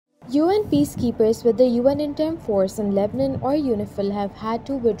UN peacekeepers with the UN Interim Force in Lebanon or Unifil have had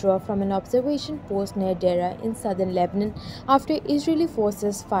to withdraw from an observation post near Dhayra in southern Lebanon after Israeli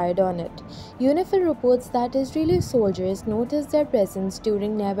forces fired on it. Unifil reports that Israeli soldiers noticed their presence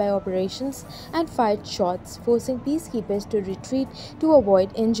during nearby operations and fired shots, forcing peacekeepers to retreat to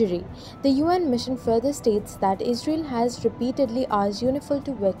avoid injury. The UN mission further states that Israel has repeatedly asked Unifil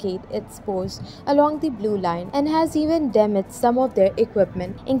to vacate its post along the Blue Line and has even damaged some of their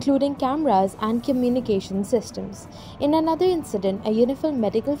equipment, including cameras and communication systems. In another incident, a Unifil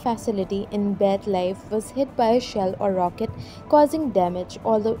medical facility in Beit Laif was hit by a shell or rocket, causing damage,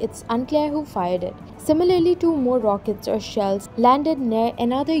 although it's unclear who fired it. Similarly, two more rockets or shells landed near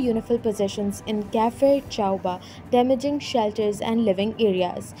another Unifil positions in Kafir Chauba, damaging shelters and living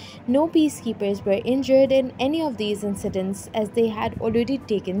areas. No peacekeepers were injured in any of these incidents as they had already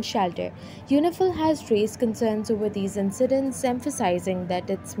taken shelter. Unifil has raised concerns over these incidents, emphasizing that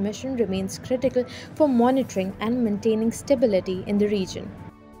its mission remains critical for monitoring and maintaining stability in the region.